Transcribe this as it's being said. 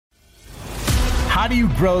How do you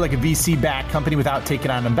grow like a VC-backed company without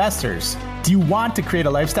taking on investors? Do you want to create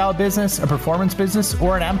a lifestyle business, a performance business,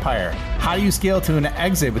 or an empire? How do you scale to an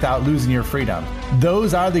exit without losing your freedom?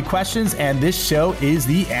 Those are the questions, and this show is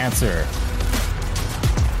the answer.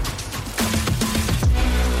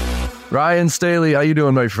 Ryan Staley, how you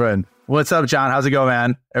doing, my friend? What's up, John? How's it going,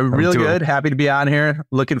 man? Really good. Happy to be on here.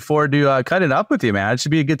 Looking forward to cutting up with you, man. It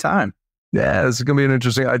should be a good time. Yeah, this is going to be an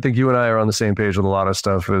interesting. I think you and I are on the same page with a lot of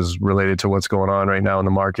stuff as related to what's going on right now in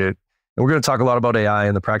the market. And we're going to talk a lot about AI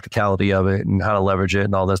and the practicality of it and how to leverage it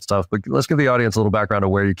and all that stuff. But let's give the audience a little background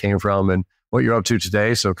of where you came from and what you're up to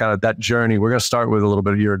today. So kind of that journey. We're going to start with a little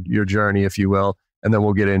bit of your journey, if you will, and then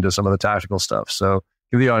we'll get into some of the tactical stuff. So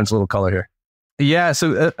give the audience a little color here. Yeah.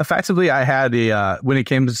 So effectively, I had when it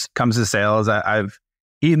comes to sales, I've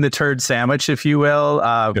eaten the turd sandwich, if you will,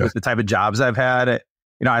 with the type of jobs I've had.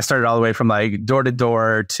 I started all the way from like door to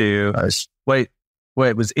door to it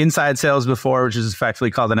was inside sales before, which is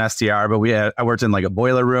effectively called an SDR, but I worked in like a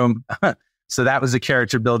boiler room. So that was a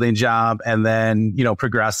character building job. And then,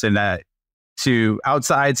 progressed in that to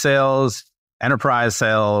outside sales, enterprise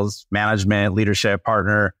sales, management, leadership,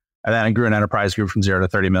 partner. And then I grew an enterprise group from 0 to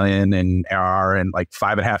 30 million in ARR in like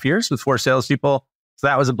 5.5 years with 4 salespeople. So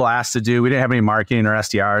that was a blast to do. We didn't have any marketing or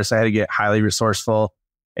SDRs. So I had to get highly resourceful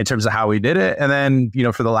in terms of how we did it. And then,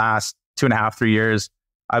 for the last 2.5, 3 years,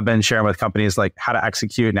 I've been sharing with companies like how to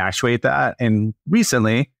execute and actuate that. And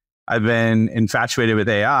recently, I've been infatuated with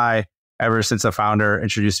AI ever since a founder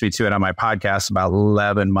introduced me to it on my podcast about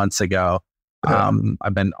 11 months ago.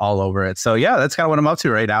 I've been all over it. So yeah, that's kind of what I'm up to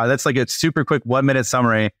right now. That's like a super quick 1-minute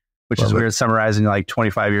summary, which is weird, summarizing like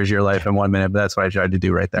 25 years of your life in 1 minute, but that's what I tried to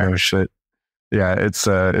do right there. Oh shit. Yeah,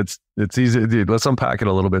 it's easy. Dude, let's unpack it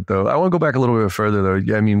a little bit though. I want to go back a little bit further though.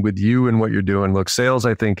 Yeah, I mean, with you and what you're doing, look, sales,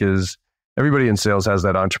 I think everybody in sales has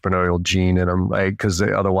that entrepreneurial gene in them, right? Because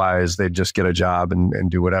otherwise they just get a job and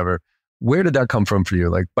do whatever. Where did that come from for you?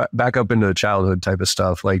 Like back up into the childhood type of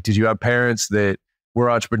stuff. Like, did you have parents that were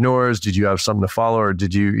entrepreneurs? Did you have something to follow, or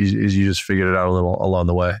did you just figured it out a little along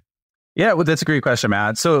the way? Yeah, well, that's a great question,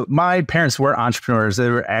 Matt. So my parents were entrepreneurs. They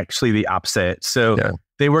were actually the opposite. So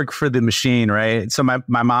they work for the machine, right? So my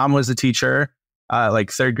mom was a teacher,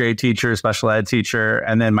 like 3rd grade teacher, special ed teacher.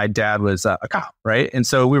 And then my dad was a cop, right? And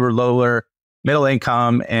so we were lower middle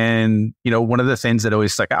income. And, one of the things that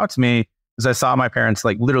always stuck out to me is I saw my parents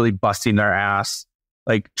like literally busting their ass,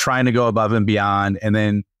 like trying to go above and beyond. And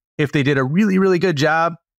then if they did a really, really good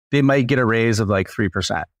job, they might get a raise of like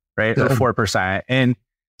 3%, right? Or 4%. And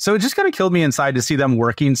so it just kind of killed me inside to see them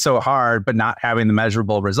working so hard, but not having the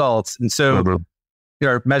measurable results. And so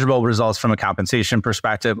there are measurable results from a compensation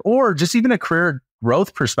perspective, or just even a career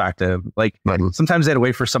growth perspective. Like sometimes they had to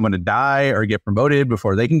wait for someone to die or get promoted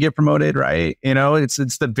before they can get promoted, right?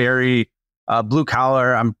 It's the very blue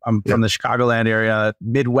collar. I'm from the Chicagoland area,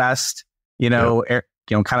 Midwest, kind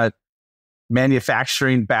of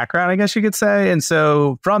manufacturing background, I guess you could say. And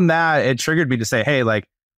so from that, it triggered me to say, hey, like,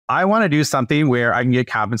 I want to do something where I can get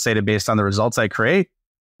compensated based on the results I create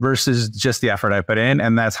versus just the effort I put in.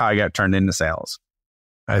 And that's how I got turned into sales.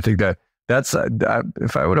 I think that's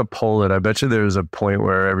if I were to poll it, I bet you there's a point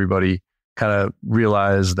where everybody kind of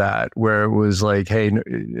realized that, where it was like, hey,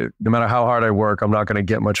 no matter how hard I work, I'm not going to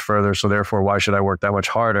get much further. So therefore, why should I work that much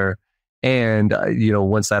harder? And,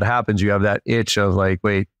 once that happens, you have that itch of like,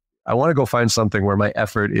 wait, I want to go find something where my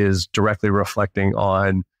effort is directly reflecting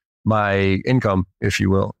on my income, if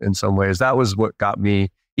you will, in some ways. That was what got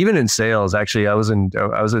me, even in sales. Actually, I was at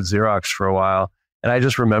Xerox for a while, and I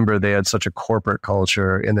just remember they had such a corporate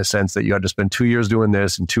culture in the sense that you had to spend 2 years doing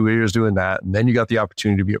this and 2 years doing that, and then you got the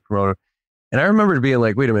opportunity to be a promoter. And I remember being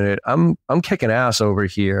like, wait a minute, I'm kicking ass over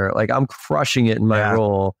here, like I'm crushing it in my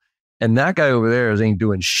role, and that guy over there ain't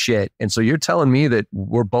doing shit. And so you're telling me that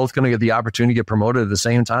we're both going to get the opportunity to get promoted at the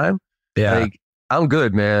same time? Yeah. Like, I'm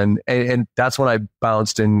good, man. And that's when I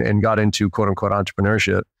bounced and got into quote unquote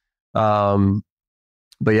entrepreneurship.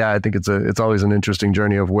 But yeah, I think it's always an interesting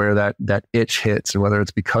journey of where that itch hits, and whether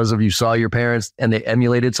it's because of you saw your parents and they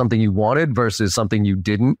emulated something you wanted versus something you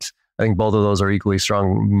didn't. I think both of those are equally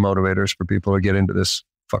strong motivators for people to get into this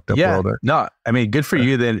fucked up world. No, I mean, good for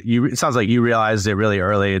you that it sounds like you realized it really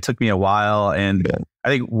early. It took me a while. And I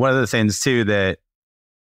think one of the things too that,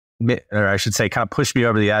 or I should say, kind of pushed me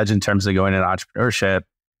over the edge in terms of going into entrepreneurship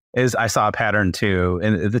is I saw a pattern too.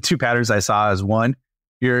 And the 2 patterns I saw is, one,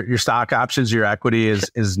 your stock options, your equity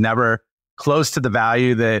is never close to the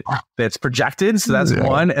value that's projected. So that's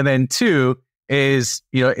one. And then 2 is,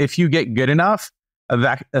 if you get good enough,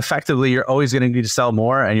 effectively, you're always going to need to sell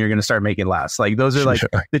more and you're going to start making less. Like those are like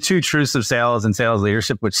the 2 truths of sales and sales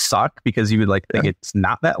leadership, which suck because you would like think it's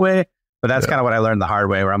not that way. But that's kind of what I learned the hard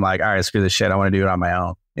way, where I'm like, all right, screw this shit. I want to do it on my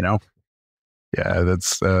own, you know? Yeah,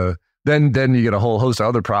 that's then you get a whole host of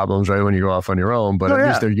other problems, right? When you go off on your own, but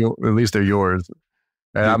at least they're yours.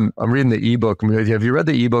 And I'm reading the ebook. Have you read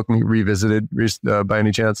the ebook Revisited by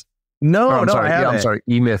any chance? No, I haven't. Yeah, I'm sorry.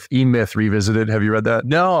 E-Myth Revisited. Have you read that?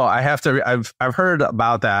 No, I have to. I've heard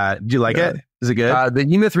about that. Do you like it? Is it good? The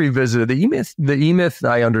E-Myth Revisited. The E-Myth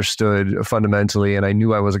I understood fundamentally, and I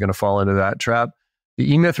knew I wasn't going to fall into that trap.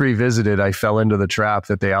 The E-Myth Revisited, I fell into the trap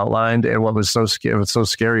that they outlined, and what was so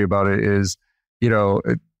scary about it is,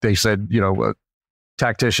 they said, a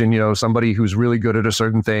tactician, somebody who's really good at a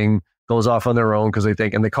certain thing goes off on their own because they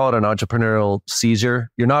think, and they call it an entrepreneurial seizure.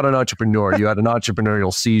 You're not an entrepreneur. You had an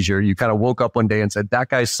entrepreneurial seizure. You kind of woke up one day and said, that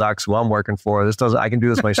guy sucks. Who I'm working for. I can do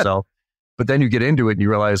this myself. But then you get into it and you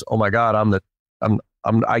realize, oh my God,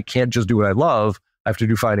 I can't just do what I love. I have to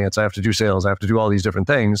do finance. I have to do sales. I have to do all these different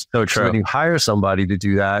things. So true. So when you hire somebody to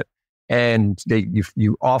do that and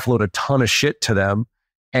you offload a ton of shit to them,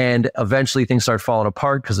 and eventually things start falling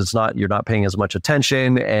apart because you're not paying as much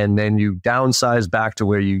attention, and then you downsize back to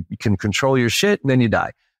where you can control your shit, and then you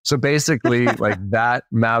die. So basically, like that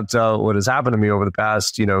mapped out what has happened to me over the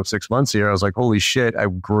past 6 months here. I was like, holy shit, I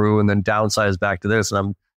grew and then downsized back to this, and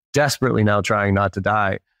I'm desperately now trying not to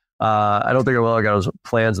die. I don't think I got those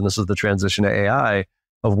plans, and this is the transition to AI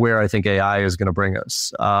of where I think AI is going to bring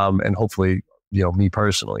us, and hopefully, me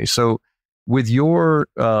personally. So with your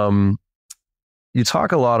you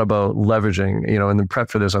talk a lot about leveraging, in the prep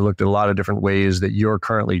for this, I looked at a lot of different ways that you're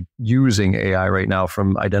currently using AI right now,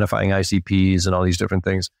 from identifying ICPs and all these different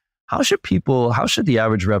things. How should the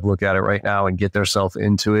average rep look at it right now and get themselves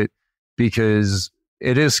into it? Because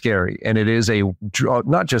it is scary, and it is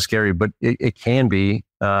not just scary, but it can be,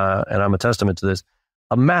 and I'm a testament to this,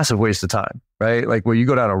 a massive waste of time, right? Like where you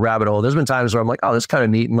go down a rabbit hole. There's been times where I'm like, oh, this is kind of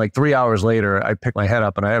neat. And like 3 hours later, I pick my head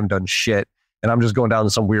up and I haven't done shit. And I'm just going down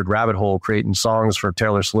some weird rabbit hole creating songs for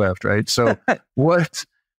Taylor Swift, right? So what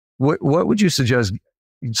would you suggest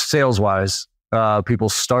sales-wise people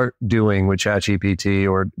start doing with ChatGPT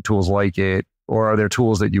or tools like it? Or are there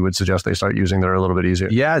tools that you would suggest they start using that are a little bit easier?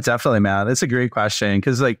 Yeah, definitely, man. That's a great question.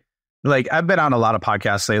 Because like I've been on a lot of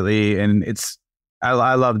podcasts lately, and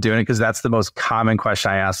I love doing it because that's the most common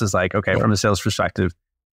question I ask is like, okay, from a sales perspective,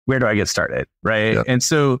 where do I get started? Right. Yeah. And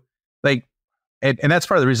so and that's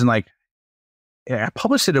part of the reason, I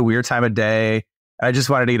published it at a weird time of day. I just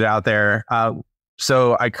wanted to get it out there.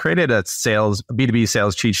 So I created a B2B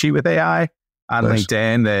sales cheat sheet with AI on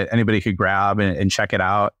LinkedIn that anybody could grab and check it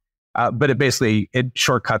out. But it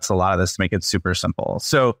shortcuts a lot of this to make it super simple.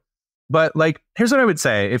 So, but here's what I would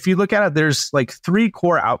say. If you look at it, there's 3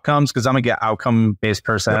 core outcomes, because I'm a outcome-based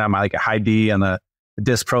person. I'm like a high D on the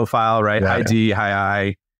DISC profile, right? High D, high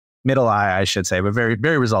I, middle I, I should say, but very,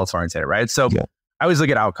 very results oriented, right? So I always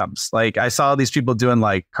look at outcomes. I saw these people doing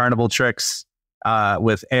carnival tricks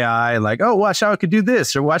with AI, oh, watch how it could do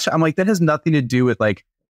this, or watch. I'm like, that has nothing to do with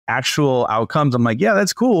actual outcomes. I'm like, yeah,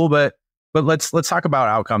 that's cool, but let's talk about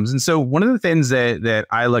outcomes. And so one of the things that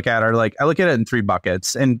I look at are I look at it in 3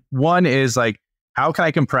 buckets. And one is how can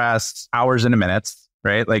I compress hours into minutes,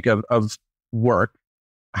 right? Of work.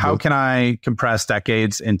 How can I compress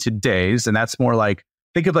decades into days? And that's more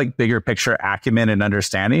think of bigger picture acumen and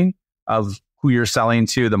understanding of who you're selling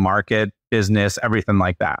to, the market, business, everything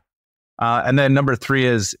like that. And then number 3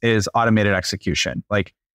 is automated execution.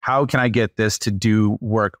 How can I get this to do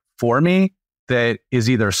work for me that is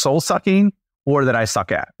either soul sucking or that I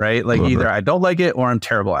suck at, right? Either I don't like it or I'm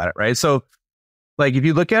terrible at it, right? So if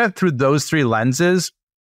you look at it through those 3 lenses,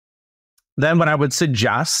 then what I would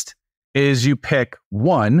suggest is you pick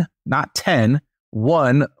one, not 10,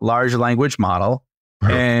 one large language model.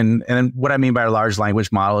 And what I mean by a large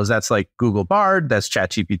language model is that's Google Bard, that's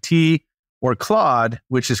ChatGPT, or Claude,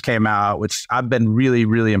 which just came out, which I've been really,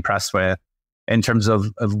 really impressed with in terms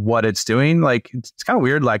of what it's doing. It's kind of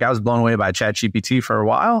weird. I was blown away by ChatGPT for a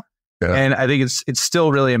while, and I think it's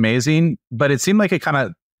still really amazing. But it seemed like it kind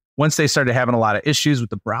of, once they started having a lot of issues with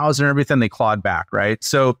the browser and everything, they clawed back, right?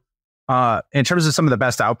 So in terms of some of the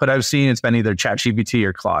best output I've seen, it's been either ChatGPT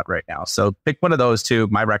or Claude right now. So pick one of those 2,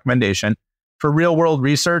 my recommendation. For real world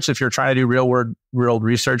research, if you're trying to do real world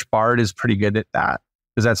research, Bard is pretty good at that,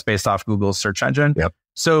 because that's based off Google's search engine. Yep.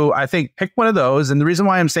 So I think pick one of those. And the reason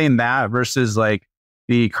why I'm saying that versus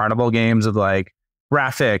the carnival games of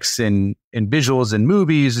graphics and visuals and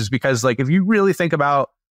movies is because if you really think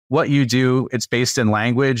about what you do, it's based in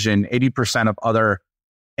language, and 80% of other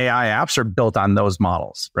AI apps are built on those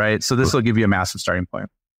models, right? So this will give you a massive starting point.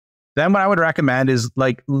 Then what I would recommend is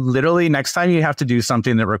literally next time you have to do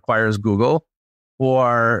something that requires Google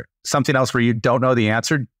or something else where you don't know the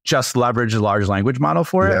answer, just leverage a large language model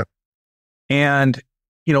for it. and,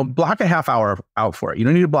 block a half hour out for it. You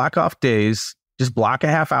don't need to block off days, just block a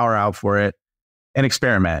half hour out for it and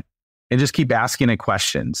experiment and just keep asking it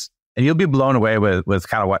questions. And you'll be blown away with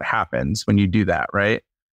kind of what happens when you do that, right?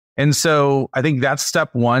 And so I think that's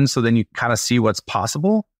step one. So then you kind of see what's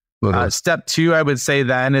possible. Step two, I would say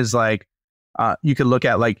then is like, you could look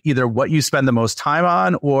at like either what you spend the most time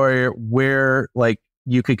on or where like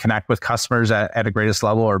you could connect with customers at a greatest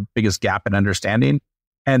level or biggest gap in understanding,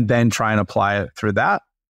 and then try and apply it through that.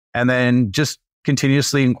 And then just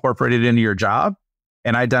continuously incorporate it into your job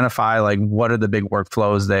and identify like what are the big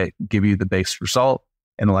workflows that give you the biggest result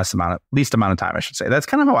in the least amount of time, I should say. That's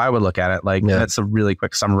kind of how I would look at it. Like that's a really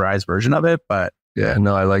quick summarized version of it, but yeah,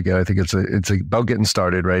 no, I like it. I think it's about getting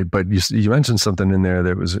started, right? But you mentioned something in there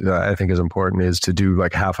that was I think is important, is to do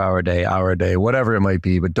like hour a day, whatever it might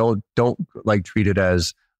be. But don't like treat it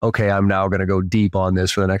as, okay, I'm now going to go deep on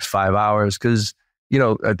this for the next 5 hours, because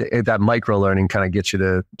that micro learning kind of gets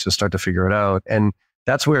you to start to figure it out. And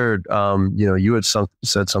that's where you had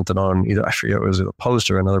said something on either, I forget, it was a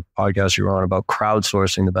post or another podcast you were on about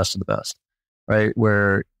crowdsourcing the best of the best, right?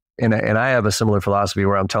 Where And I have a similar philosophy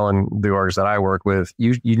where I'm telling the orgs that I work with,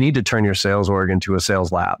 you need to turn your sales org into a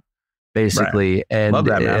sales lab, basically. Right. And love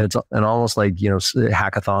that, man. It's almost like,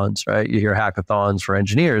 hackathons, right? You hear hackathons for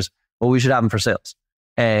engineers. Well, we should have them for sales.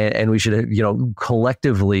 And we should,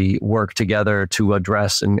 collectively work together to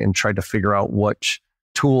address and try to figure out which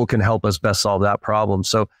tool can help us best solve that problem.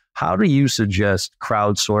 So how do you suggest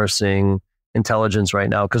crowdsourcing intelligence right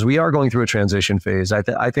now? Because we are going through a transition phase.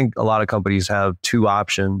 I think a lot of companies have two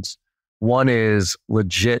options. One is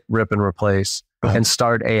legit rip and replace and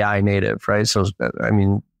start AI native, right? So, I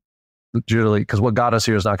mean, literally, because what got us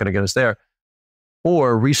here is not going to get us there.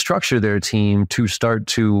 Or restructure their team to start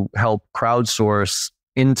to help crowdsource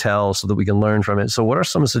intel so that we can learn from it. So what are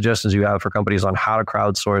some suggestions you have for companies on how to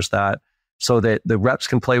crowdsource that so that the reps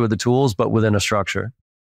can play with the tools, but within a structure?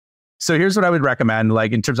 So here's what I would recommend,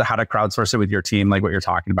 like in terms of how to crowdsource it with your team, like what you're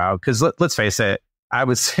talking about. Because let's face it, I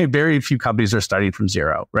would say very few companies are starting from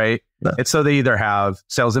zero, right? Yeah. It's so they either have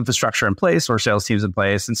sales infrastructure in place or sales teams in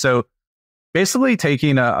place. And so basically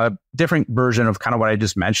taking a different version of kind of what I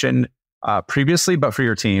just mentioned previously, but for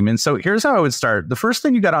your team. And so here's how I would start. The first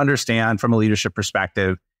thing you got to understand from a leadership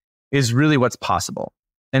perspective is really what's possible.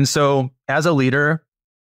 And so as a leader,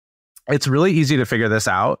 it's really easy to figure this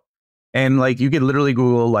out. And like you could literally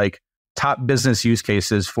Google like top business use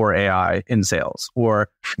cases for AI in sales or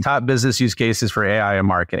top business use cases for AI in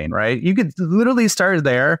marketing, right? You could literally start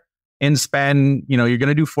there and spend, you're going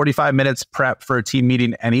to do 45 minutes prep for a team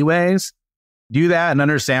meeting anyways. Do that and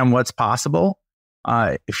understand what's possible.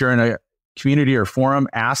 If you're in a community or forum,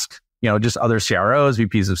 ask, just other CROs,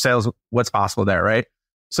 VPs of sales, what's possible there, right?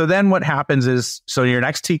 So then what happens is, so your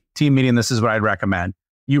next team meeting, this is what I'd recommend.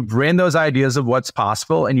 You bring those ideas of what's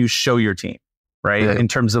possible and you show your team, right? Yeah. In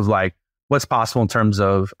terms of like what's possible in terms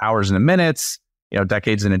of hours and minutes,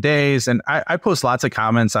 decades and days. And I post lots of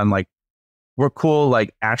comments on like, we're cool,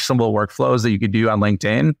 like actionable workflows that you could do on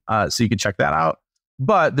LinkedIn. So you can check that out.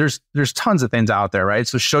 But there's tons of things out there, right?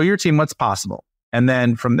 So show your team what's possible. And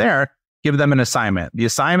then from there, give them an assignment. The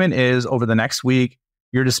assignment is over the next week,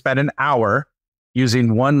 you're to spend an hour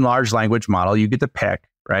using one large language model. You get to pick,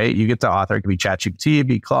 right? You get to author. It could be ChatGPT, it could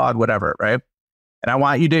be Claude, whatever, right? And I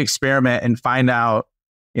want you to experiment and find out,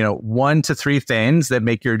 1 to 3 things that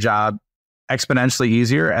make your job exponentially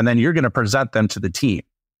easier. And then you're going to present them to the team,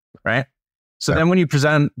 right? So then when you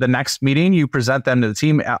present the next meeting, you present them to the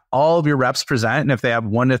team. All of your reps present. And if they have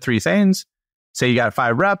 1 to 3 things, say you got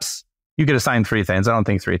 5 reps, you could assign 3 things. I don't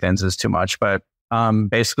think 3 things is too much, but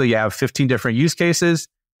basically you have 15 different use cases.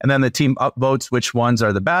 And then the team upvotes which ones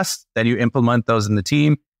are the best. Then you implement those in the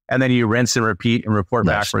team. And then you rinse and repeat and report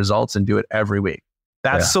back results and do it every week.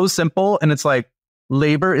 That's so simple. And it's like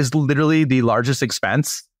labor is literally the largest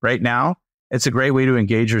expense right now. It's a great way to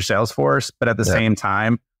engage your sales force, but at the same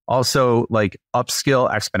time, also like upskill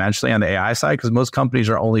exponentially on the AI side, because most companies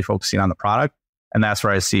are only focusing on the product. And that's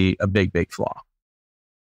where I see a big, big flaw.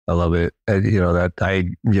 I love it.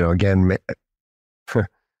 Again,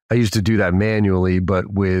 I used to do that manually, but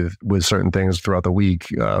with certain things throughout the week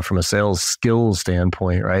from a sales skills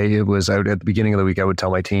standpoint, right? It was out at the beginning of the week, I would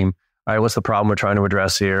tell my team, all right, what's the problem we're trying to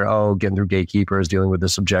address here? Oh, getting through gatekeepers, dealing with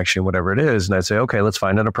this objection, whatever it is. And I'd say, okay, let's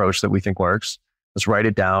find an approach that we think works. Let's write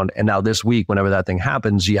it down. And now this week, whenever that thing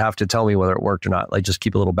happens, you have to tell me whether it worked or not. Like just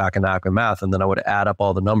keep a little back and napkin math. And then I would add up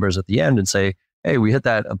all the numbers at the end and say, hey, we hit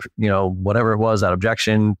that, whatever it was, that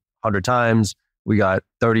objection 100 times. We got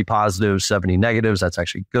 30 positives, 70 negatives. That's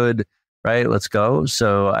actually good, right? Let's go.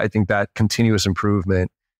 So I think that continuous improvement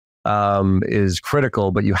is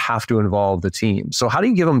critical, but you have to involve the team. So how do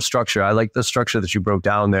you give them structure? I like the structure that you broke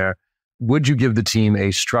down there. Would you give the team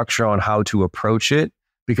a structure on how to approach it?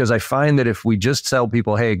 Because I find that if we just tell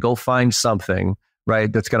people, hey, go find something,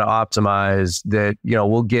 right, that's going to optimize that,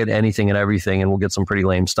 we'll get anything and everything, and we'll get some pretty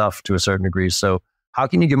lame stuff to a certain degree. So how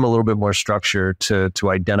can you give them a little bit more structure to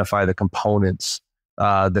identify the components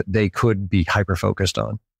that they could be hyper-focused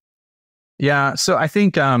on? Yeah. So I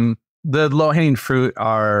think the low-hanging fruit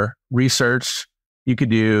are research. You could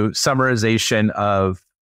do summarization of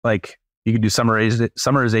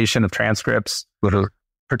summarization of transcripts,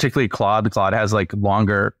 particularly Claude. Claude has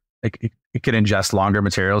longer, it can ingest longer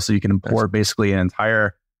material. So you can import basically an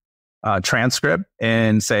entire transcript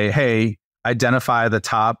and say, hey, identify the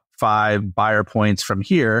top 5 buyer points from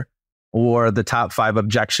here, or the top 5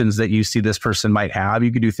 objections that you see this person might have.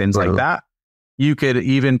 You could do things like that. You could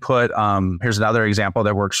even put, here's another example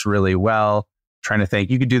that works really well. Trying to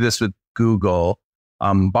think, you could do this with Google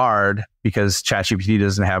Bard, because ChatGPT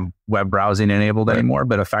doesn't have web browsing enabled anymore,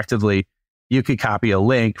 but effectively you could copy a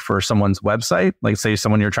link for someone's website, like say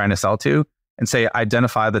someone you're trying to sell to, and say,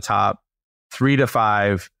 identify the top 3 to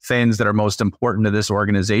 5 things that are most important to this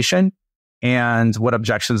organization and what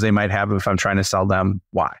objections they might have if I'm trying to sell them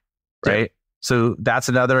why, right? Yeah. So that's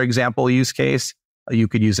another example use case. You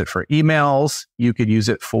could use it for emails. You could use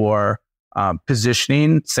it for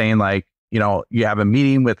positioning, saying you have a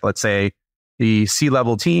meeting with, let's say, the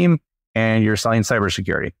C-level team and you're selling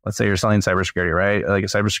cybersecurity. Let's say you're selling cybersecurity, right? Like a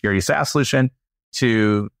cybersecurity SaaS solution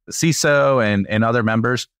to the CISO and other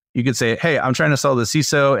members. You could say, hey, I'm trying to sell the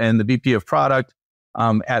CISO and the VP of product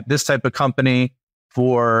at this type of company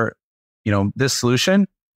for, this solution.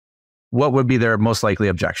 What would be their most likely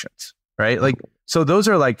objections, right? So those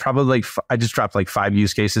are probably I just dropped 5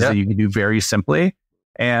 use cases that you can do very simply.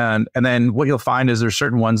 And then what you'll find is there's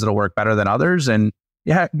certain ones that'll work better than others. And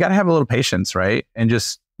you got to have a little patience, right? And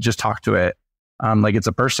just talk to it like it's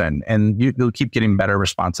a person, and you'll keep getting better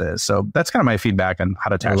responses. So that's kind of my feedback on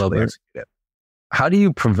how to tactically execute it. How do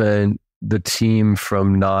you prevent the team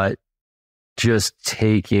from not just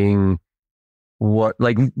taking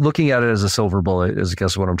looking at it as a silver bullet is, I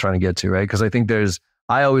guess, what I'm trying to get to, right? Because I think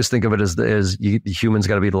I always think of it as the humans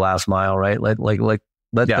got to be the last mile, right? Let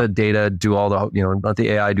the data do all the, let the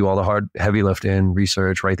AI do all the heavy lifting,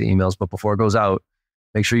 research, write the emails. But before it goes out,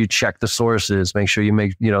 make sure you check the sources, make sure you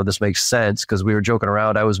make, this makes sense. Because we were joking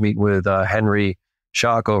around. I was meeting with Henry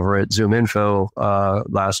Schock over at Zoom Info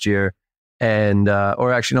last year. And,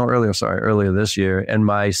 earlier this year. And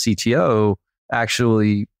my CTO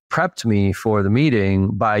actually prepped me for the meeting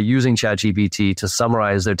by using ChatGPT to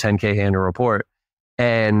summarize their 10K annual report.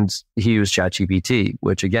 And he used ChatGPT,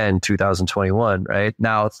 which again, 2021, right?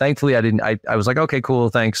 Now, thankfully, I was like, okay, cool,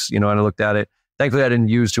 thanks. And I looked at it. Thankfully, I didn't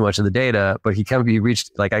use too much of the data, but he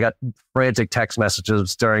reached, I got frantic text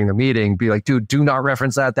messages during the meeting, be like, dude, do not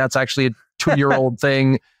reference that. That's actually a 2-year-old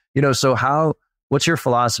thing. So what's your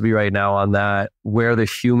philosophy right now on that, where the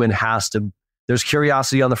human there's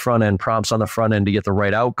curiosity on the front end, prompts on the front end to get the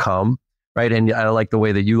right outcome, right? And I like the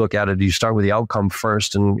way that you look at it. You start with the outcome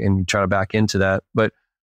first and you try to back into that. But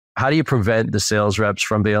how do you prevent the sales reps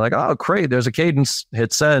from being like, oh, great, there's a cadence,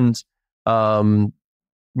 hit send?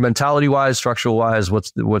 Mentality wise, structural wise,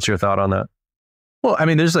 what's your thought on that? Well, I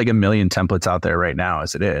mean, there's a million templates out there right now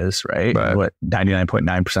as it is, right? What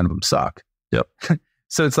 99.9% of them suck. Yep.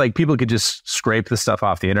 So it's people could just scrape the stuff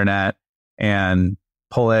off the internet and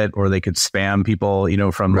pull it, or they could spam people,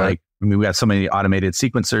 from we got so many automated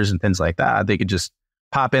sequencers and things like that. They could just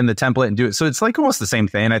pop in the template and do it. So it's almost the same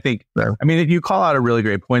thing. I think, I mean, you call out a really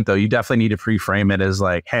great point though. You definitely need to pre-frame it as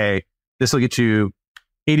hey, this will get you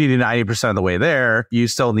 80 to 90% of the way there. You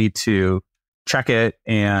still need to check it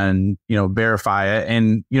and, verify it.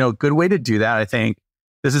 And, good way to do that, I think,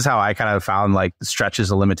 this is how I kind of found the stretches,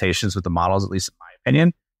 the limitations with the models, at least in my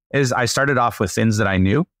opinion, is I started off with things that I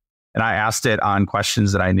knew and I asked it on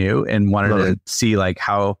questions that I knew and wanted to see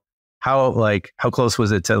how close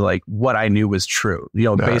was it to what I knew was true,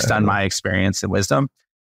 based on my experience and wisdom.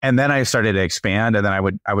 And then I started to expand, and then I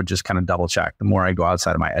would just kind of double check the more I go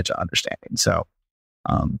outside of my edge of understanding. So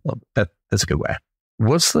that's a good way.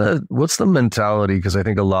 What's the mentality? Because I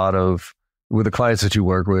think a lot of with the clients that you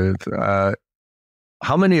work with,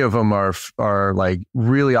 how many of them are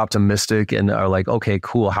really optimistic and are okay,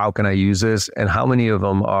 cool, how can I use this? And how many of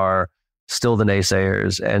them are still the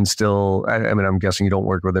naysayers and still, I mean, I'm guessing you don't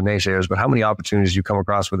work with the naysayers, but how many opportunities you come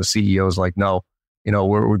across where the CEO is no,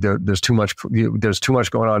 there's too much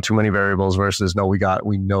going on, too many variables versus no,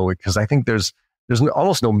 we know it. Because I think there's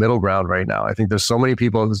almost no middle ground right now. I think there's so many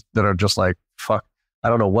people that are just fuck, I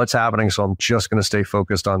don't know what's happening, so I'm just going to stay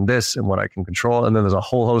focused on this and what I can control. And then there's a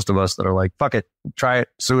whole host of us that are like, fuck it, try it,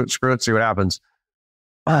 screw it, see what happens.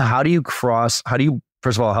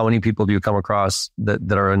 First of all, how many people do you come across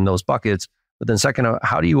that are in those buckets? But then second,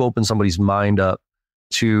 how do you open somebody's mind up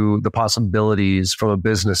to the possibilities from a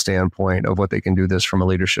business standpoint of what they can do this from a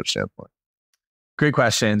leadership standpoint? Great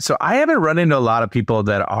question. So I haven't run into a lot of people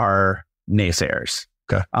that are naysayers.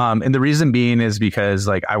 Okay. And the reason being is because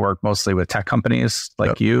like I work mostly with tech companies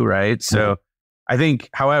like you, right? So I think,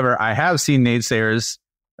 however, I have seen naysayers,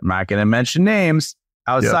 I'm not going to mention names,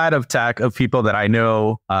 outside of tech, of people that I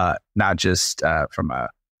know, not just from a,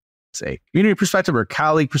 say, community perspective or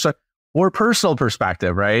colleague perspective or personal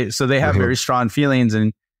perspective, right? So they have very strong feelings,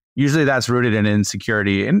 and usually that's rooted in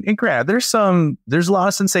insecurity. And granted, there's a lot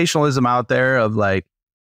of sensationalism out there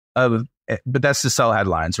but that's to sell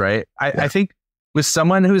headlines, right? I think with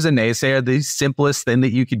someone who's a naysayer, the simplest thing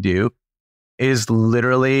that you could do is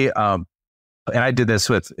literally, and I did this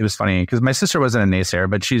it was funny because my sister wasn't a naysayer,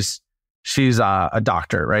 but she's a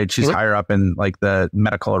doctor, right? She's higher up in like the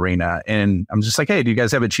medical arena. And I'm just like, hey, do you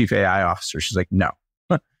guys have a chief AI officer? She's like, no.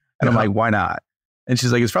 And I'm like, why not? And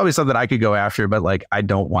she's like, it's probably something I could go after, but like, I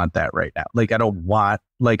don't want that right now. Like, I don't want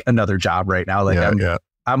like another job right now. Like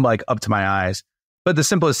I'm like up to my eyes. But the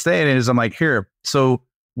simplest thing is I'm like, here, so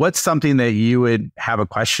what's something that you would have a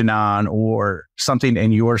question on, or something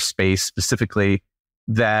in your space specifically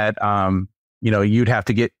that, you'd have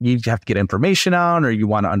to get information on, or you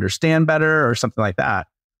want to understand better or something like that.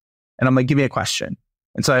 And I'm like, give me a question.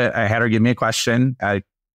 And so I had her give me a question. I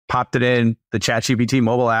popped it in the ChatGPT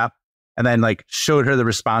mobile app and then like showed her the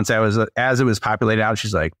response as it was populated out.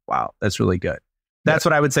 She's like, wow, that's really good. That's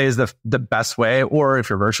what I would say is the best way. Or if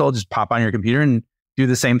you're virtual, just pop on your computer and do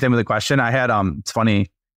the same thing with a question. I had, it's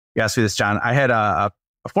funny you asked me this, John. I had a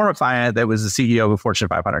former client that was the CEO of a Fortune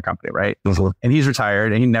 500 company, right? And he's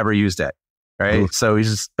retired and he never used it, right? So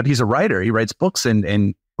but he's a writer. He writes books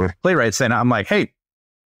and playwrights. And I'm like, hey,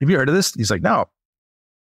 have you heard of this? He's like, no.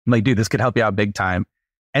 I'm like, dude, this could help you out big time.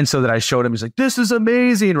 And so that I showed him, he's like, this is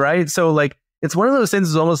amazing, right? So like, it's one of those things,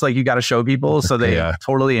 is almost like you got to show people so they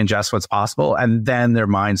totally ingest what's possible. And then their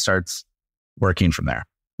mind starts working from there.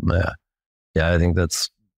 Yeah, I think that's,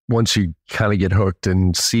 once you kind of get hooked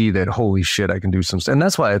and see that, holy shit, I can do some stuff. And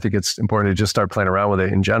that's why I think it's important to just start playing around with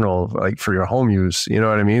it in general, like for your home use. You know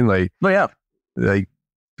what I mean? Like, like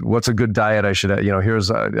what's a good diet I should have?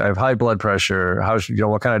 I have high blood pressure.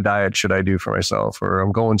 What kind of diet should I do for myself? Or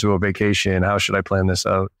I'm going to a vacation. How should I plan this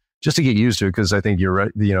out? Just to get used to it. Because I think you're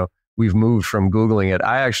right. We've moved from Googling it.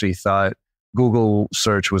 I actually thought Google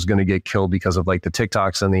search was going to get killed because of like the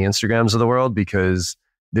TikToks and the Instagrams of the world, because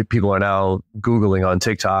the people are now Googling on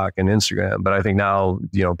TikTok and Instagram. But I think now,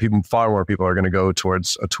 far more people are going to go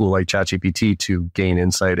towards a tool like ChatGPT to gain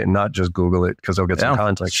insight and not just Google it, because they'll get some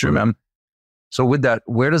context. Sure, man. So with that,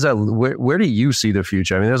 where do you see the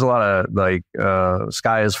future? I mean, there's a lot of like,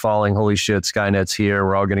 sky is falling. Holy shit, Skynet's here.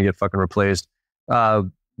 We're all going to get fucking replaced.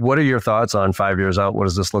 What are your thoughts on 5 years out? What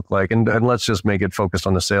does this look like? And let's just make it focused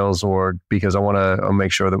on the sales org, because I want to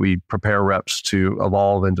make sure that we prepare reps to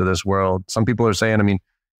evolve into this world. Some people are saying,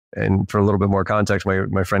 and for a little bit more context,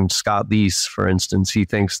 my friend Scott Leese, for instance, he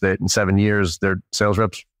thinks that in 7 years, their sales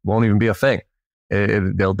reps won't even be a thing.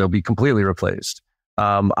 They'll be completely replaced.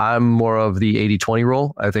 I'm more of the 80-20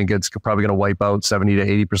 rule. I think it's probably going to wipe out 70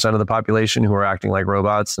 to 80% of the population who are acting like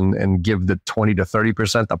robots, and give the 20 to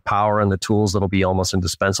 30% the power and the tools that'll be almost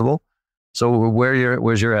indispensable. So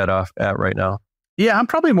where's your head off at right now? Yeah, I'm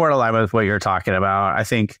probably more in line with what you're talking about. I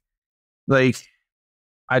think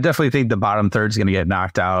I definitely think the bottom third is going to get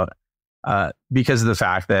knocked out because of the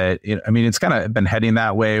fact that, it's kind of been heading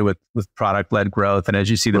that way with product-led growth. And as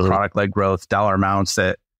you see the product-led growth, dollar amounts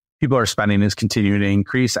that people are spending is continuing to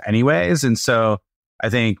increase anyways. And so I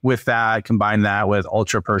think with that, combine that with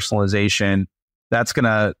ultra personalization, that's going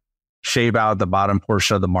to shave out the bottom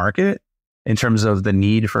portion of the market in terms of the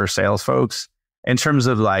need for sales folks. In terms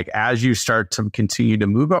of like, as you start to continue to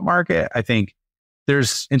move up market, I think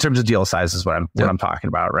there's, in terms of deal size is what I'm talking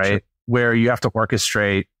about, right? Sure. Where you have to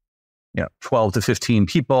orchestrate, 12 to 15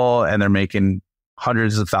 people, and they're making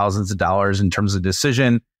hundreds of thousands of dollars in terms of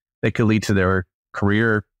decision that could lead to their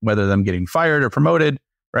career, whether them getting fired or promoted,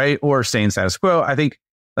 right? Or staying status quo. I think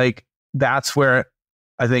like that's where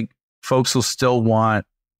I think folks will still want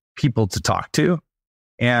people to talk to.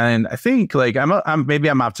 And I think like I'm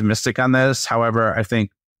optimistic on this. However, I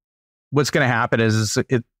think what's going to happen is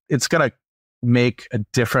it's going to make a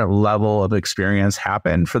different level of experience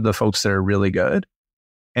happen for the folks that are really good.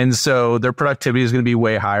 And so their productivity is going to be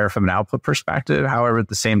way higher from an output perspective. However, at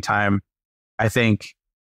the same time, I think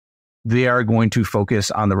they are going to focus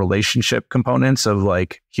on the relationship components of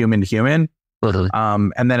like human to human.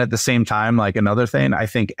 And then at the same time, like another thing, I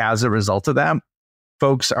think as a result of that,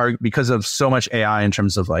 folks are, because of so much AI in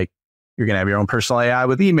terms of like, you're going to have your own personal AI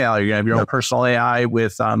with email, you're going to have your own personal AI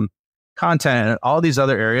with content and all these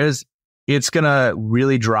other areas. It's going to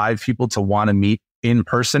really drive people to want to meet in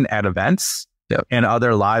person at events and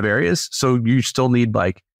other live areas. So you still need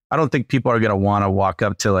like, I don't think people are going to want to walk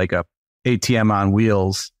up to like a ATM on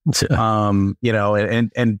wheels, you know,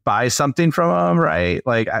 and buy something from them, right?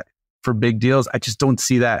 Like for big deals, I just don't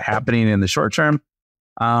see that happening in the short term.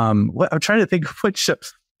 I'm trying to think of which,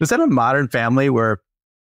 was that a Modern Family where,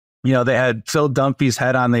 you know, they had Phil Dunphy's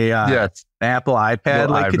head on the Apple iPad?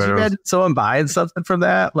 Like, could you imagine someone buying something from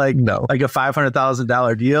that? Like, like a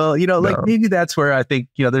 $500,000 deal, you know, like maybe that's where I think,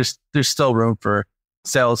 you know, there's still room for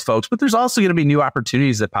sales folks, but there's also going to be new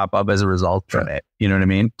opportunities that pop up as a result from it. You know what I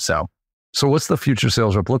mean? So what's the future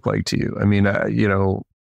sales rep look like to you? I mean, you know,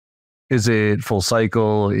 is it full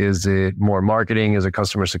cycle? Is it more marketing? Is it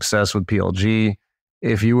customer success with PLG?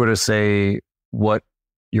 If you were to say what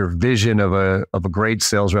your vision of a great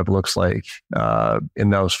sales rep looks like in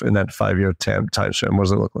that 5-year time frame, what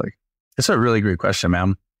does it look like? It's a really great question,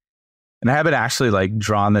 man. And I haven't actually like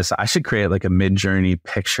drawn this. I should create like a mid-journey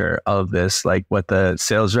picture of this, like what the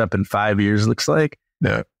sales rep in 5 years looks like.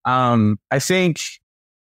 Yeah. I think,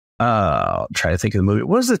 I'll try to think of the movie.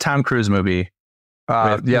 What was the Tom Cruise movie?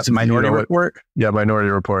 Minority Report. Yeah,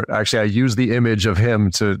 Minority Report. Actually, I used the image of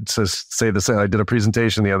him to say the same. I did a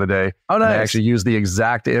presentation the other day. Oh, nice. I actually used the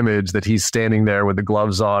exact image that he's standing there with the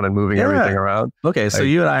gloves on and moving everything around. Okay, so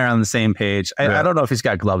you and I are on the same page. I don't know if he's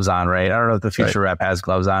got gloves on, right? I don't know if the future rep has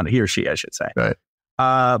gloves on. He or she, I should say. Right.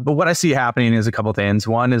 But what I see happening is a couple things.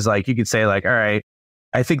 One is like, you could say like, all right,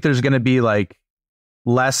 I think there's going to be like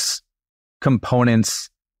less components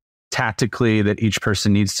tactically that each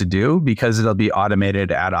person needs to do because it'll be automated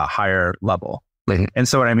at a higher level. And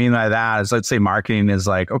so what I mean by that is, let's say marketing is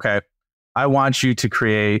like, okay, I want you to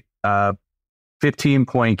create a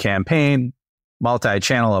 15-point campaign,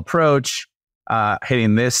 multi-channel approach,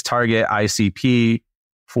 hitting this target ICP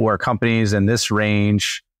for companies in this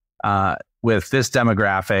range with this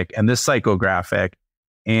demographic and this psychographic,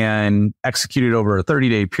 and execute it over a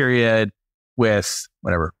 30-day period with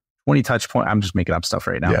whatever, 20 touch point. I'm just making up stuff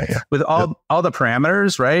right now with all the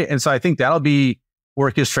parameters, right? And so I think that'll be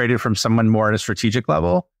orchestrated from someone more at a strategic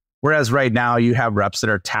level. Whereas right now you have reps that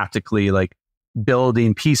are tactically like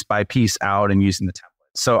building piece by piece out and using the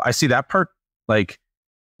template. So I see that part like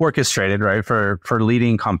orchestrated, right, for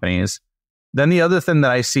leading companies. Then the other thing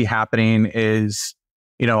that I see happening is,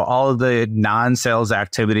 you know, all of the non-sales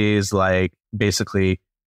activities, like basically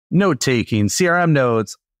note taking, CRM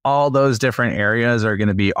notes, all those different areas are going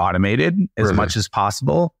to be automated as much as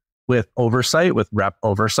possible with oversight, with rep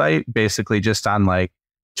oversight, basically just on like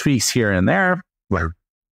tweaks here and there. And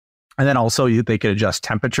then also they could adjust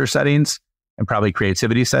temperature settings and probably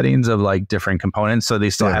creativity settings of like different components. So they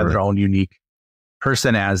still have their own unique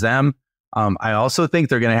person as them. I also think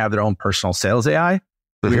they're going to have their own personal sales AI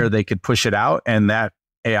where they could push it out, and that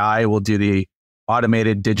AI will do the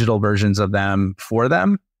automated digital versions of them for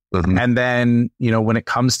them. And then, you know, when it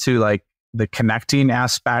comes to like the connecting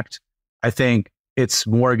aspect, I think it's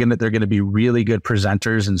more they're going to be really good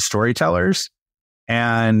presenters and storytellers.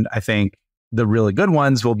 And I think the really good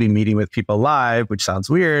ones will be meeting with people live, which sounds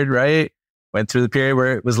weird, right? Went through the period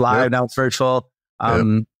where it was live, now it's virtual,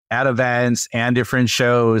 at events and different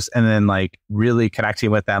shows, and then like really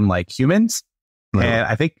connecting with them like humans. And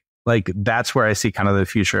I think like that's where I see kind of the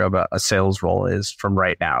future of a sales role is from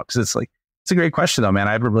right now. Cause it's like, it's a great question though, man.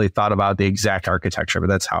 I haven't really thought about the exact architecture, but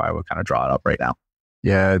that's how I would kind of draw it up right now.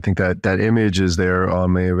 Yeah, I think that image is there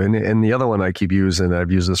on me. And the other one I keep using,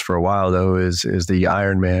 I've used this for a while though, is the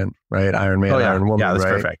Iron Man, right? Iron Man, Iron Woman, yeah, that's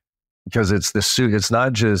right? perfect. Because it's the suit. It's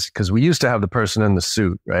not just because we used to have the person in the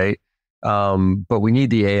suit, right? But we need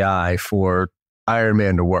the AI for Iron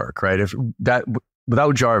Man to work, right? If that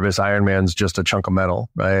without Jarvis, Iron Man's just a chunk of metal,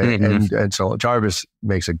 right? And so Jarvis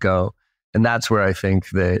makes it go. And that's where I think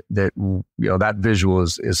that you know, that visual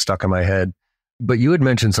is stuck in my head. But you had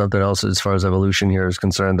mentioned something else as far as evolution here is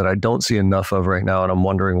concerned that I don't see enough of right now, and I'm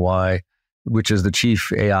wondering why, which is the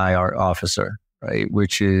chief AI officer, right?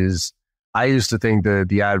 Which is, I used to think that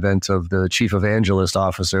the advent of the chief evangelist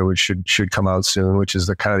officer, which should come out soon, which is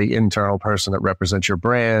the kind of the internal person that represents your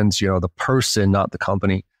brands, you know, the person, not the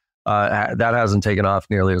company. That hasn't taken off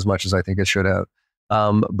nearly as much as I think it should have.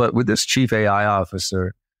 But with this chief AI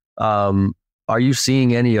officer, are you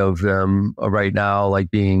seeing any of them right now,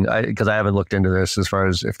 like being, because I haven't looked into this as far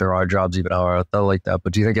as if there are jobs even out there like that,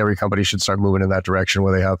 but do you think every company should start moving in that direction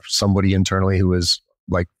where they have somebody internally who is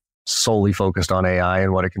like solely focused on AI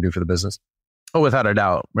and what it can do for the business? Oh, without a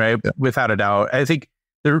doubt, right? Yeah. Without a doubt. I think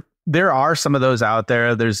there are some of those out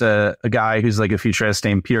there. There's a guy who's like a futurist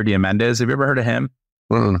named Peter Diamandis. Have you ever heard of him?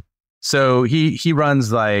 Mm. So he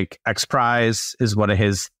runs like X Prize is one of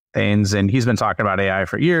his things, and he's been talking about AI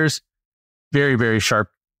for years. Very, very sharp.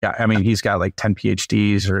 Yeah, I mean, he's got like 10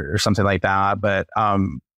 PhDs or something like that. But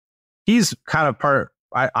he's kind of part.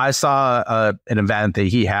 I saw an event that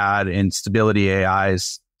he had, and Stability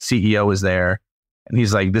AI's CEO was there, and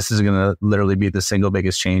he's like, "This is going to literally be the single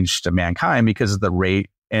biggest change to mankind because of the rate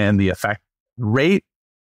and the effect, rate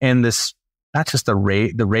and this." Not just the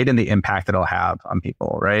rate and the impact that it'll have on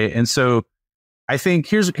people, right? And so I think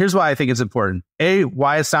here's why I think it's important.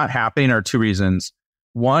 Why it's not happening are two reasons.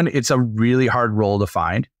 One, it's a really hard role to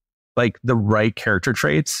find, like the right character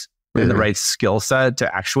traits and the right skill set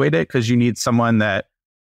to actuate it, because you need someone that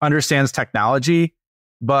understands technology,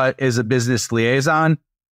 but is a business liaison,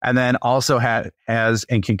 and then also has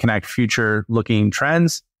and can connect future looking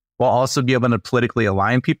trends while also be able to politically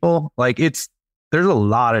align people. Like there's a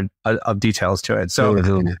lot of details to it.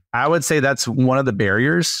 So I would say that's one of the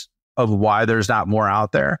barriers of why there's not more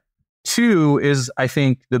out there. Two is, I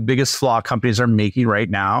think the biggest flaw companies are making right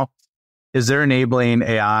now is they're enabling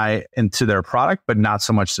AI into their product, but not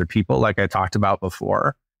so much their people, like I talked about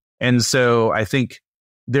before. And so I think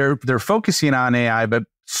they're focusing on AI, but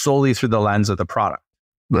solely through the lens of the product,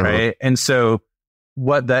 right? And so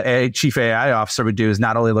what the chief AI officer would do is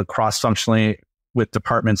not only look cross-functionally with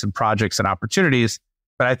departments and projects and opportunities,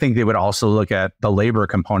 but I think they would also look at the labor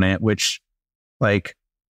component, which, like,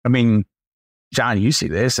 I mean, John, you see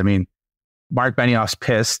this. I mean, Mark Benioff's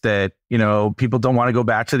pissed that, people don't want to go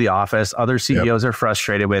back to the office. Other CEOs are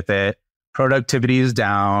frustrated with it. Productivity is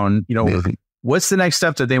down. What's the next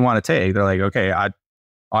step that they want to take? They're like, okay, I'd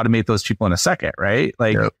automate those people in a second, right?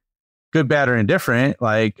 Like, good, bad, or indifferent.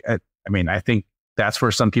 Like, I mean, I think that's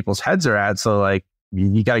where some people's heads are at. So, like,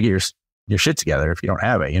 you got to get your shit together if you don't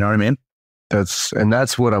have it. You know what I mean?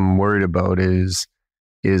 That's what I'm worried about is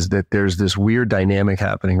that there's this weird dynamic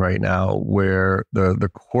happening right now where the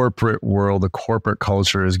corporate world, the corporate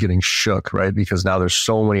culture is getting shook, right? Because now there's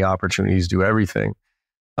so many opportunities to do everything.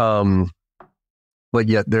 But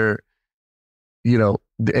yet they're,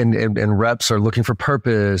 and reps are looking for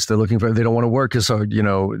purpose. They don't want to work as hard,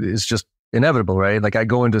 it's just inevitable, right? Like I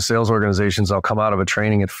go into sales organizations, I'll come out of a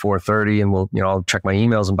training at 4:30 and I'll check my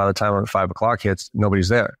emails, and by the time 5:00 hits, nobody's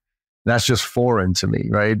there. That's just foreign to me,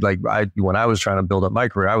 right? Like when I was trying to build up my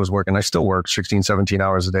career, I still work 16, 17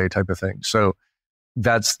 hours a day type of thing. So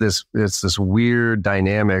it's this weird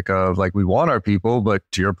dynamic of like, we want our people, but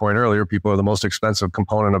to your point earlier, people are the most expensive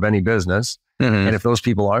component of any business. And if those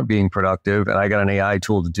people aren't being productive and I got an AI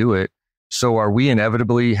tool to do it, so are we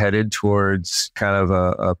inevitably headed towards kind of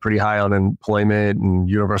a pretty high unemployment and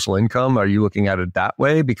universal income? Are you looking at it that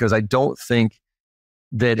way? Because I don't think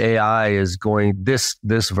that AI is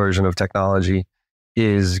this version of technology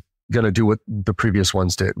is going to do what the previous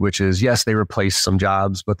ones did, which is, yes, they replaced some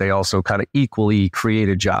jobs, but they also kind of equally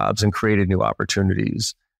created jobs and created new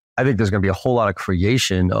opportunities. I think there's going to be a whole lot of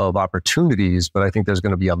creation of opportunities, but I think there's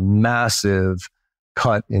going to be a massive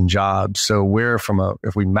cut in jobs. So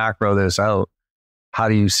if we macro this out, how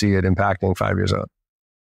do you see it impacting 5 years out?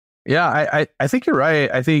 Yeah, I think you're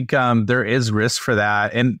right. I think there is risk for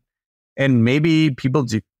that. And maybe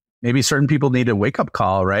certain people need a wake up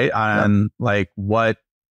call, right? On like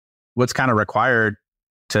what's kind of required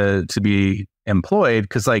to be employed.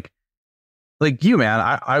 Cause like you, man,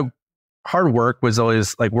 I hard work was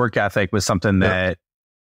always like work ethic was something that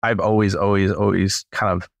I've always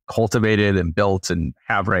kind of cultivated and built and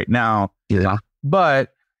have right now. Yeah. But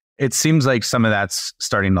it seems like some of that's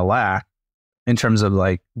starting to lack in terms of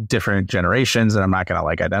like different generations, and I'm not going to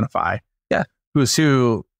like identify who's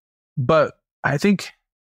who. But I think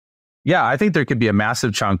there could be a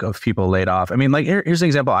massive chunk of people laid off. I mean, like here's an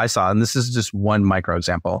example I saw, and this is just one micro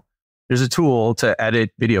example. There's a tool to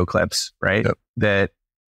edit video clips, right? Yep. That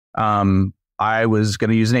I was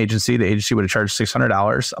going to use an agency. The agency would have charged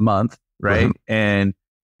 $600 a month, right? Mm-hmm. And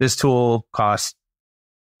this tool costs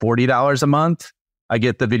 $40 a month. I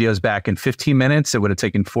get the videos back in 15 minutes. It would have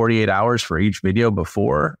taken 48 hours for each video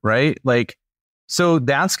before, right? Like, so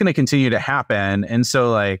that's going to continue to happen. And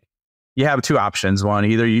so like, you have two options. One,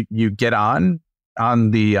 either you get on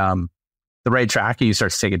the right track and you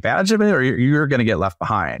start to take advantage of it, or you're going to get left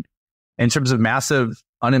behind. In terms of massive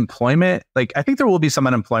unemployment, like I think there will be some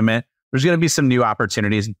unemployment. There's going to be some new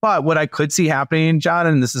opportunities. But what I could see happening, John,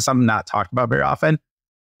 and this is something not talked about very often,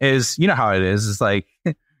 is how it is. It's like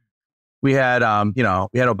we had we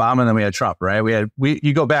had Obama and then we had Trump, right?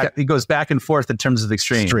 You go back, it goes back and forth in terms of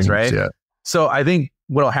extremes, right? Yeah. So I think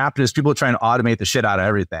what'll happen is people are trying to automate the shit out of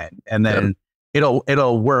everything, and then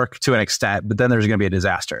it'll work to an extent, but then there's going to be a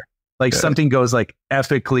disaster. Like something goes like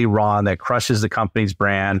ethically wrong that crushes the company's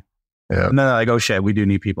brand. And then they're like, oh shit, we do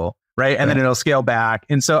need people. Right. And then it'll scale back.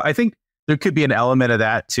 And so I think there could be an element of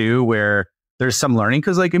that too, where there's some learning.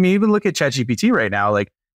 Cause like, I mean, even look at ChatGPT right now,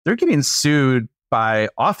 like they're getting sued by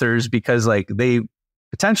authors because like they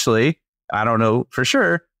potentially, I don't know for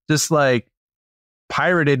sure, just like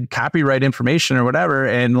pirated copyright information or whatever.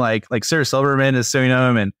 And like Sarah Silverman is suing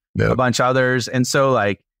them and a bunch of others. And so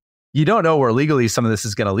like, you don't know where legally some of this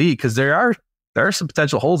is going to lead, because there are some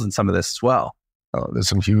potential holes in some of this as well. Oh, there's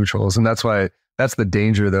some huge holes. And that's the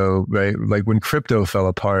danger though, right? Like when crypto fell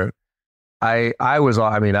apart, I was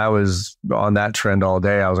on that trend all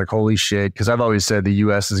day. I was like, holy shit. Cause I've always said the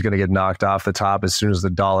US is going to get knocked off the top as soon as the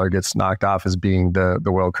dollar gets knocked off as being the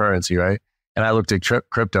world currency. Right. And I looked at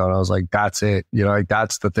crypto and I was like, that's it. Like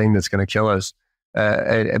that's the thing that's going to kill us.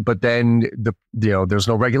 But then there's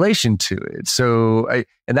no regulation to it. So,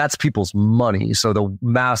 and that's people's money. So the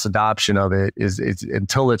mass adoption of it is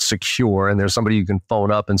until it's secure and there's somebody you can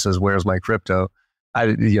phone up and says, where's my crypto? I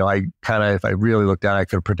kind of, if I really looked down, I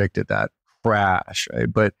could have predicted that crash.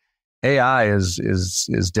 Right? But AI is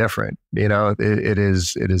different. It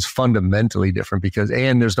is fundamentally different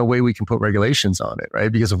and there's no way we can put regulations on it.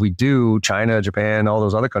 Right. Because if we do, China, Japan, all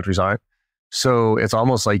those other countries aren't. So it's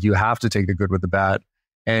almost like you have to take the good with the bad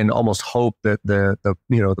and almost hope that the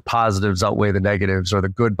positives outweigh the negatives, or the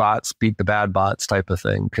good bots beat the bad bots type of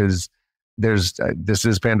thing. Because this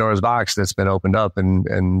is Pandora's box that's been opened up,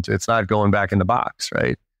 and it's not going back in the box,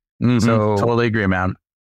 right? Mm-hmm. So totally agree, man.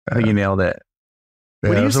 I think you nailed it.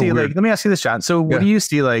 What do you see? Let me ask you this, John. So what do you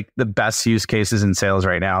see like the best use cases in sales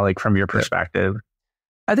right now, like from your perspective?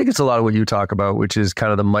 I think it's a lot of what you talk about, which is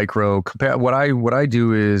kind of the micro. What I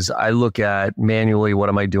do is I look at manually, what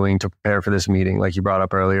am I doing to prepare for this meeting, like you brought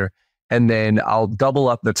up earlier, and then I'll double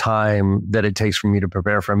up the time that it takes for me to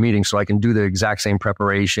prepare for a meeting, so I can do the exact same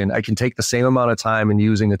preparation. I can take the same amount of time in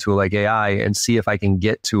using a tool like AI and see if I can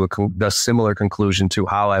get to a similar conclusion to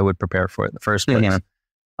how I would prepare for it in the first place.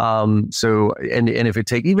 Mm-hmm. So if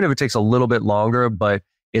it takes a little bit longer, but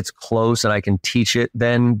it's close and I can teach it,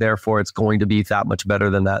 then therefore it's going to be that much better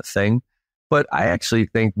than that thing. But I actually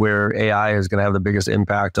think where AI is going to have the biggest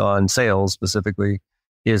impact on sales specifically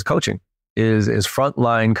is coaching, is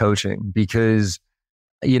frontline coaching, because,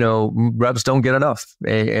 reps don't get enough.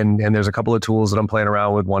 And there's a couple of tools that I'm playing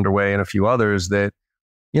around with, Wonderway and a few others that,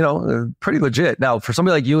 pretty legit. Now, for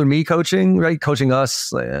somebody like you and me coaching, right? Coaching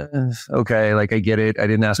us, okay, like I get it. I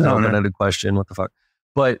didn't ask an open-ended question. What the fuck?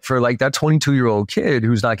 But for like that 22-year-old kid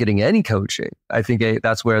who's not getting any coaching, I think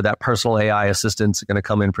that's where that personal AI assistant's going to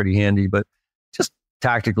come in pretty handy. But just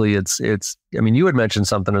tactically, it's. I mean, you had mentioned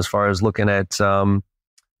something as far as looking at,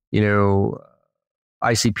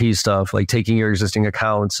 ICP stuff, like taking your existing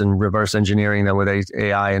accounts and reverse engineering them with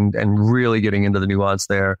AI and really getting into the nuance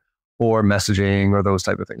there, or messaging or those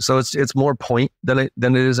type of things. So it's more point than it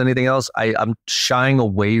is anything else. I'm shying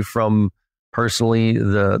away from personally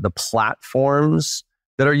the platforms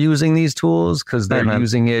that are using these tools, because they're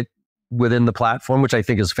using it within the platform, which I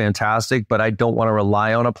think is fantastic, but I don't want to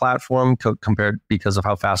rely on a platform compared because of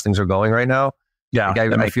how fast things are going right now. Yeah.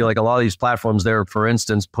 Like I feel like a lot of these platforms, they're, for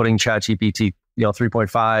instance, putting ChatGPT,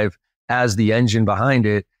 3.5 as the engine behind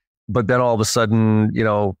it. But then all of a sudden,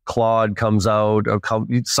 Claude comes out, or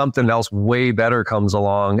something else way better comes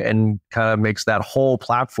along and kind of makes that whole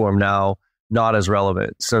platform now not as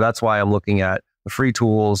relevant. So that's why I'm looking at the free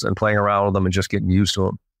tools and playing around with them and just getting used to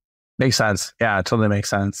them. Makes sense. Yeah, it totally makes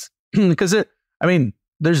sense. Because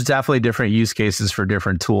there's definitely different use cases for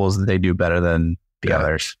different tools that they do better than the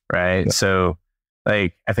others, right? Yeah. So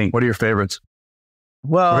like, I think... What are your favorites?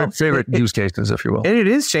 Well, favorite use cases, if you will. It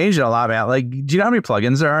is changing a lot, man. Like, do you know how many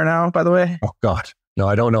plugins there are now, by the way? Oh, God. No,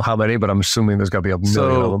 I don't know how many, but I'm assuming there's got to be a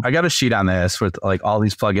million of them. I got a sheet on this with like all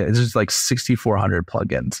these plugins. There's like 6,400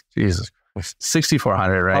 plugins. Jesus.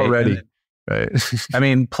 6,400, right? Already. Right. I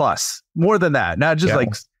mean, plus more than that, not just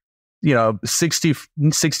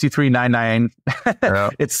 6399.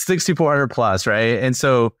 It's 6,400 plus, right? And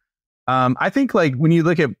so I think like when you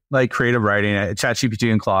look at like creative writing,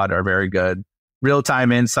 ChatGPT and Claude are very good.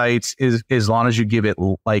 Real-time insights is, as long as you give it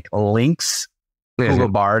like links. Google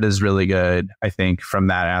Bard is really good, I think, from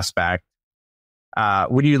that aspect.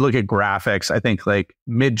 When you look at graphics, I think like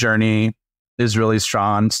Midjourney is really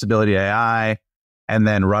strong, Stability AI, and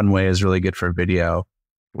then Runway is really good for video.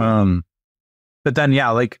 But then,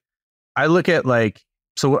 I look at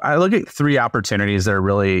three opportunities that are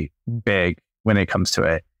really big when it comes to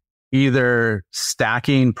it. Either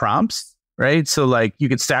stacking prompts, right? So like you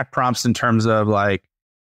could stack prompts in terms of like,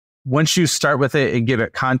 once you start with it and give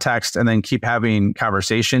it context and then keep having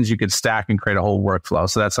conversations, you could stack and create a whole workflow.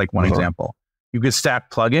 So that's like one example. You could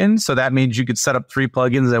stack plugins. So that means you could set up 3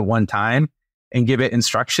 plugins at one time and give it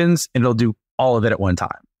instructions, and it'll do all of it at one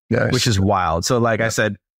time, which is wild. So like I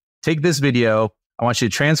said, take this video. I want you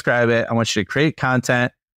to transcribe it. I want you to create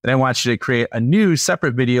content. Then I want you to create a new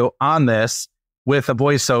separate video on this with a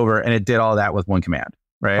voiceover. And it did all that with one command,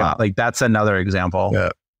 right? Wow. Like that's another example. Yeah.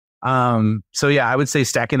 So yeah, I would say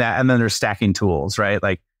stacking that. And then there's stacking tools, right?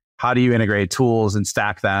 Like how do you integrate tools and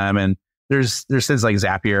stack them? And there's things like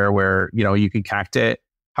Zapier where, you know, you can connect it.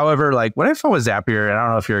 However, like what I found with Zapier, and I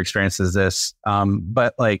don't know if your experience is this,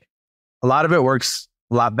 but like a lot of it works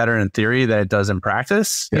a lot better in theory than it does in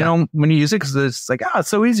practice, you know, when you use it, because it's like, it's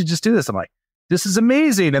so easy, just do this. I'm like, this is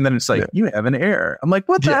amazing. And then it's like, you have an error. I'm like,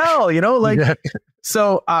 what the hell? You know, like,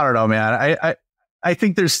 so I don't know, man. I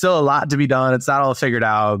think there's still a lot to be done. It's not all figured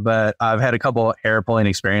out, but I've had a couple error pulling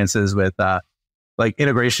experiences with like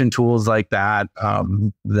integration tools like that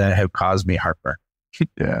that have caused me heartburn.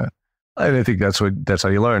 Yeah. I think that's how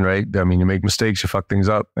you learn, right? I mean, you make mistakes, you fuck things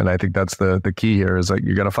up. And I think that's the key here is like,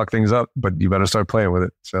 you're going to fuck things up, but you better start playing with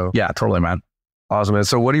it. So yeah, totally, man. Awesome, man.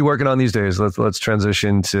 So what are you working on these days? Let's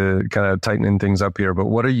transition to kind of tightening things up here. But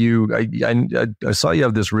what are you, I saw you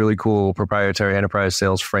have this really cool proprietary enterprise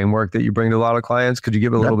sales framework that you bring to a lot of clients. Could you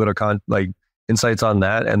give a little bit of insights on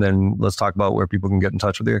that? And then let's talk about where people can get in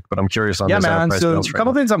touch with you. But I'm curious on this enterprise sales framework. So a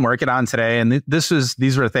couple things I'm working on today. And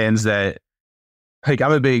these were things that, like,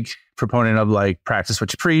 I'm a big proponent of like practice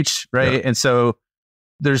what you preach, right? Yeah. And so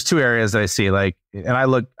there's 2 areas that I see, like, and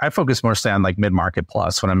I focus mostly on like mid-market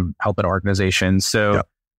plus when I'm helping organizations. So,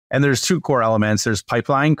 and there's 2 core elements. There's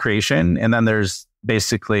pipeline creation, and then there's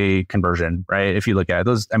basically conversion, right? If you look at it,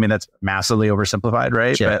 those, I mean, that's massively oversimplified,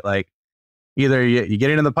 right? Yeah. But like either you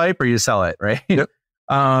get it in the pipe or you sell it, right? Yep.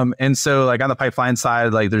 And so like on the pipeline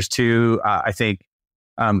side, like there's 2, I think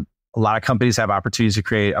a lot of companies have opportunities to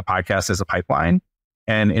create a podcast as a pipeline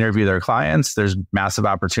and interview their clients. There's massive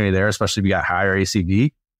opportunity there, especially if you got higher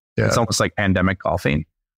ACV. Yeah. It's almost like pandemic golfing,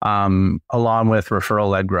 along with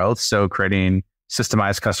referral-led growth. So creating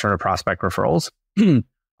systemized customer to prospect referrals,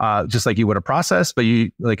 just like you would a process, but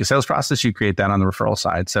you like a sales process, you create that on the referral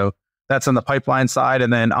side. So that's on the pipeline side.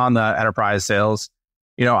 And then on the enterprise sales,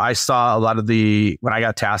 you know, I saw a lot of when I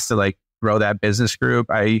got tasked to like grow that business group,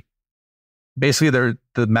 basically the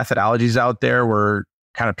methodologies out there were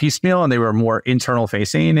kind of piecemeal and they were more internal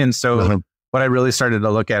facing. And so what I really started to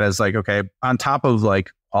look at is like, okay, on top of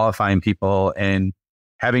like qualifying people and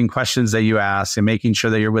having questions that you ask and making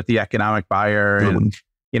sure that you're with the economic buyer and,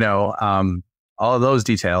 you know, all of those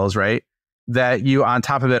details, right? That you on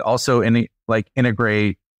top of it also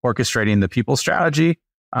integrate orchestrating the people strategy,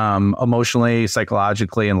 emotionally,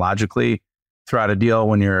 psychologically, and logically throughout a deal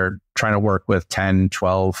when you're trying to work with 10,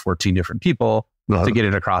 12, 14 different people to get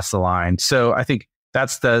it across the line. So I think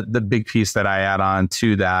that's the big piece that I add on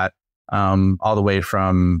to that, all the way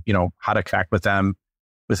from, you know, how to connect with them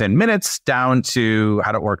within minutes down to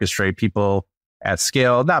how to orchestrate people at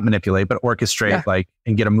scale, not manipulate, but orchestrate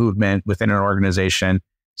and get a movement within an organization.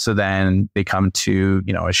 So then they come to,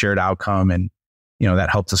 you know, a shared outcome, and, you know, that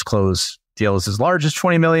helps us close deals as large as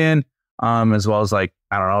 20 million, as well as like,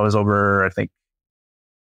 I don't know, it was over, I think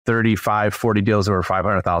 35, 40 deals over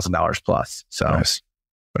 $500,000 plus. So nice.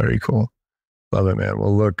 Very cool. Love it, man.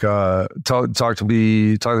 Well, look, talk to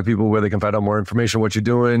people where they can find out more information, what you're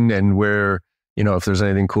doing, and where, you know, if there's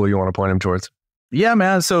anything cool you want to point them towards. Yeah,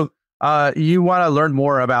 man. So you want to learn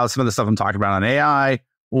more about some of the stuff I'm talking about on AI,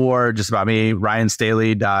 or just about me,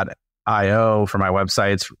 ryanstaley.io for my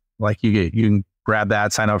websites. Like you can grab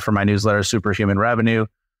that, sign up for my newsletter, Superhuman Revenue.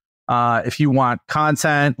 If you want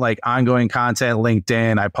content, like ongoing content,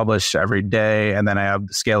 LinkedIn, I publish every day. And then I have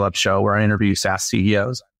the Scale Up Show where I interview SaaS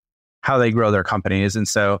CEOs, how they grow their companies. And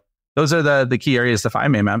so those are the key areas to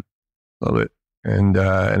find me, man. Love it. And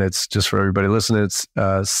it's just for everybody listening, it's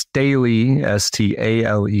Staley, Staley,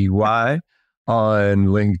 on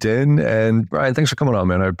LinkedIn. And Brian, thanks for coming on,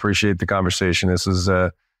 man. I appreciate the conversation. This is,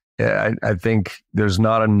 I think there's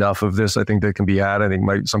not enough of this, I think, that can be had. I think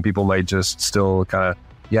some people might just still kind of,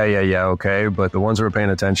 okay. But the ones who are paying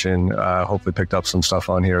attention, hopefully picked up some stuff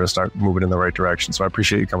on here to start moving in the right direction. So I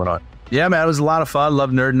appreciate you coming on. Yeah, man, it was a lot of fun. Love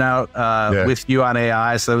nerding out with you on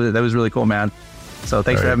AI. So that was really cool, man. So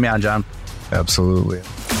thanks for having me on, John. Absolutely.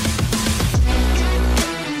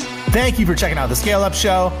 Thank you for checking out the Scale Up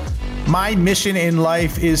Show. My mission in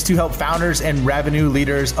life is to help founders and revenue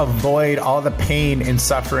leaders avoid all the pain and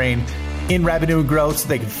suffering in revenue and growth so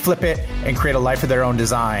they can flip it and create a life of their own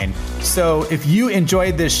design. So if you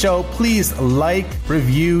enjoyed this show, please like,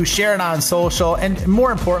 review, share it on social, and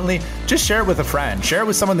more importantly, just share it with a friend. Share it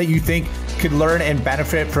with someone that you think could learn and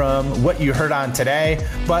benefit from what you heard on today.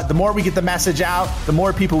 But the more we get the message out, the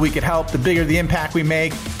more people we could help, the bigger the impact we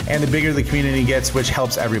make, and the bigger the community gets, which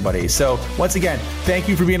helps everybody. So once again, thank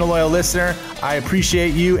you for being a loyal listener. I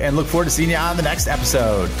appreciate you and look forward to seeing you on the next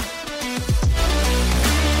episode.